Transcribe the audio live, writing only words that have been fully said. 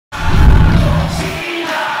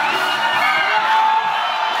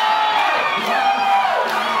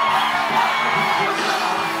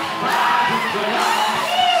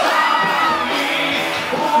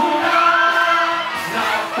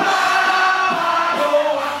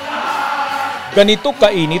Ganito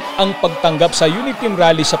kainit ang pagtanggap sa Unity Team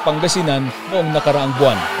Rally sa Pangasinan noong nakaraang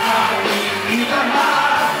buwan.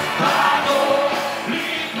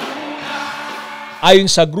 Ayon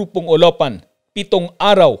sa grupong ULOPAN, 7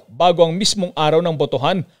 araw bago ang mismong araw ng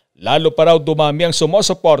botohan, lalo pa raw dumami ang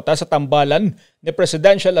sumusuporta sa tambalan ni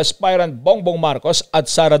Presidential Aspirant Bongbong Marcos at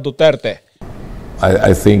Sara Duterte.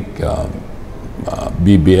 I think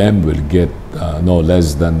BBM will get no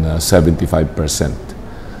less than 75%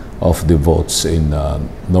 of the votes in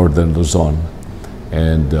Northern Luzon,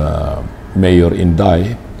 and Mayor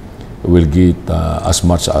Inday will get as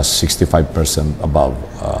much as 65% above.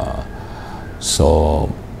 So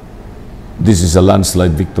this is a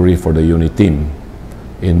landslide victory for the UNIT team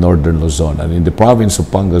in Northern Luzon. And in the province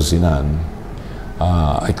of Pangasinan,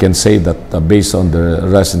 I can say that based on the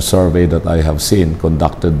recent survey that I have seen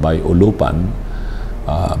conducted by ULOPAN,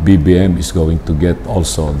 BBM is going to get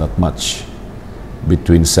also that much,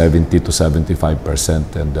 between 70 to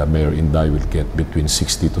 75%, and Mayor Inday will get between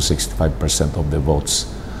 60 to 65% of the votes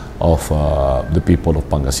of the people of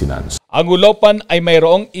Pangasinan. Ang ULOPAN ay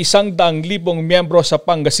mayroong 100,000 miyembro sa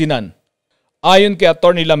Pangasinan. Ayon kay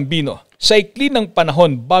Atty. Lambino, sa ikli ng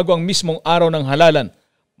panahon bago ang mismong araw ng halalan,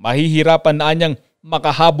 mahihirapan na anyang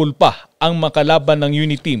makahabol pa ang makalaban ng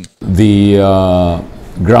UNIT team. The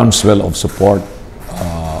groundswell of support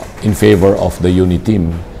in favor of the UNIT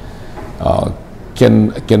team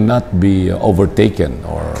cannot be overtaken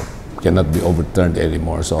or cannot be overturned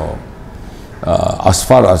anymore. So as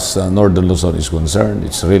far as Northern Luzon is concerned,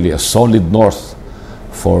 it's really a solid north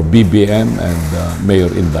for BBM and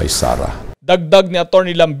Mayor Inday Sara. Dagdag ni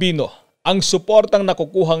Atty. Lambino, ang suportang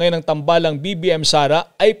nakukuha ngayon ng tambalang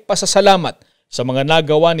BBM-SARA ay pasasalamat sa mga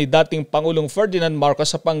nagawa ni dating Pangulong Ferdinand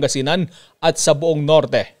Marcos sa Pangasinan at sa buong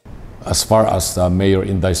Norte. As far as Mayor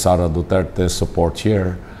Inday Sara Duterte's support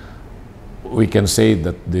here, we can say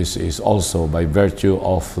that this is also by virtue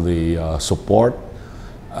of the support,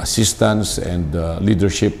 assistance, and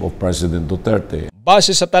leadership of President Duterte.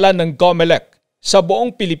 Base sa tala ng COMELEC, sa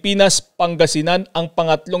buong Pilipinas, Pangasinan ang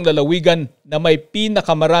pangatlong lalawigan na may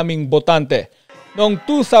pinakamaraming botante. Noong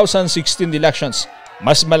 2016 elections,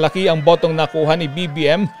 mas malaki ang botong nakuha ni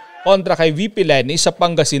BBM kontra kay VP Leni sa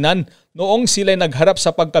Pangasinan noong sila'y nagharap sa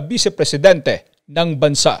pagka-vice-presidente ng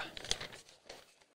bansa.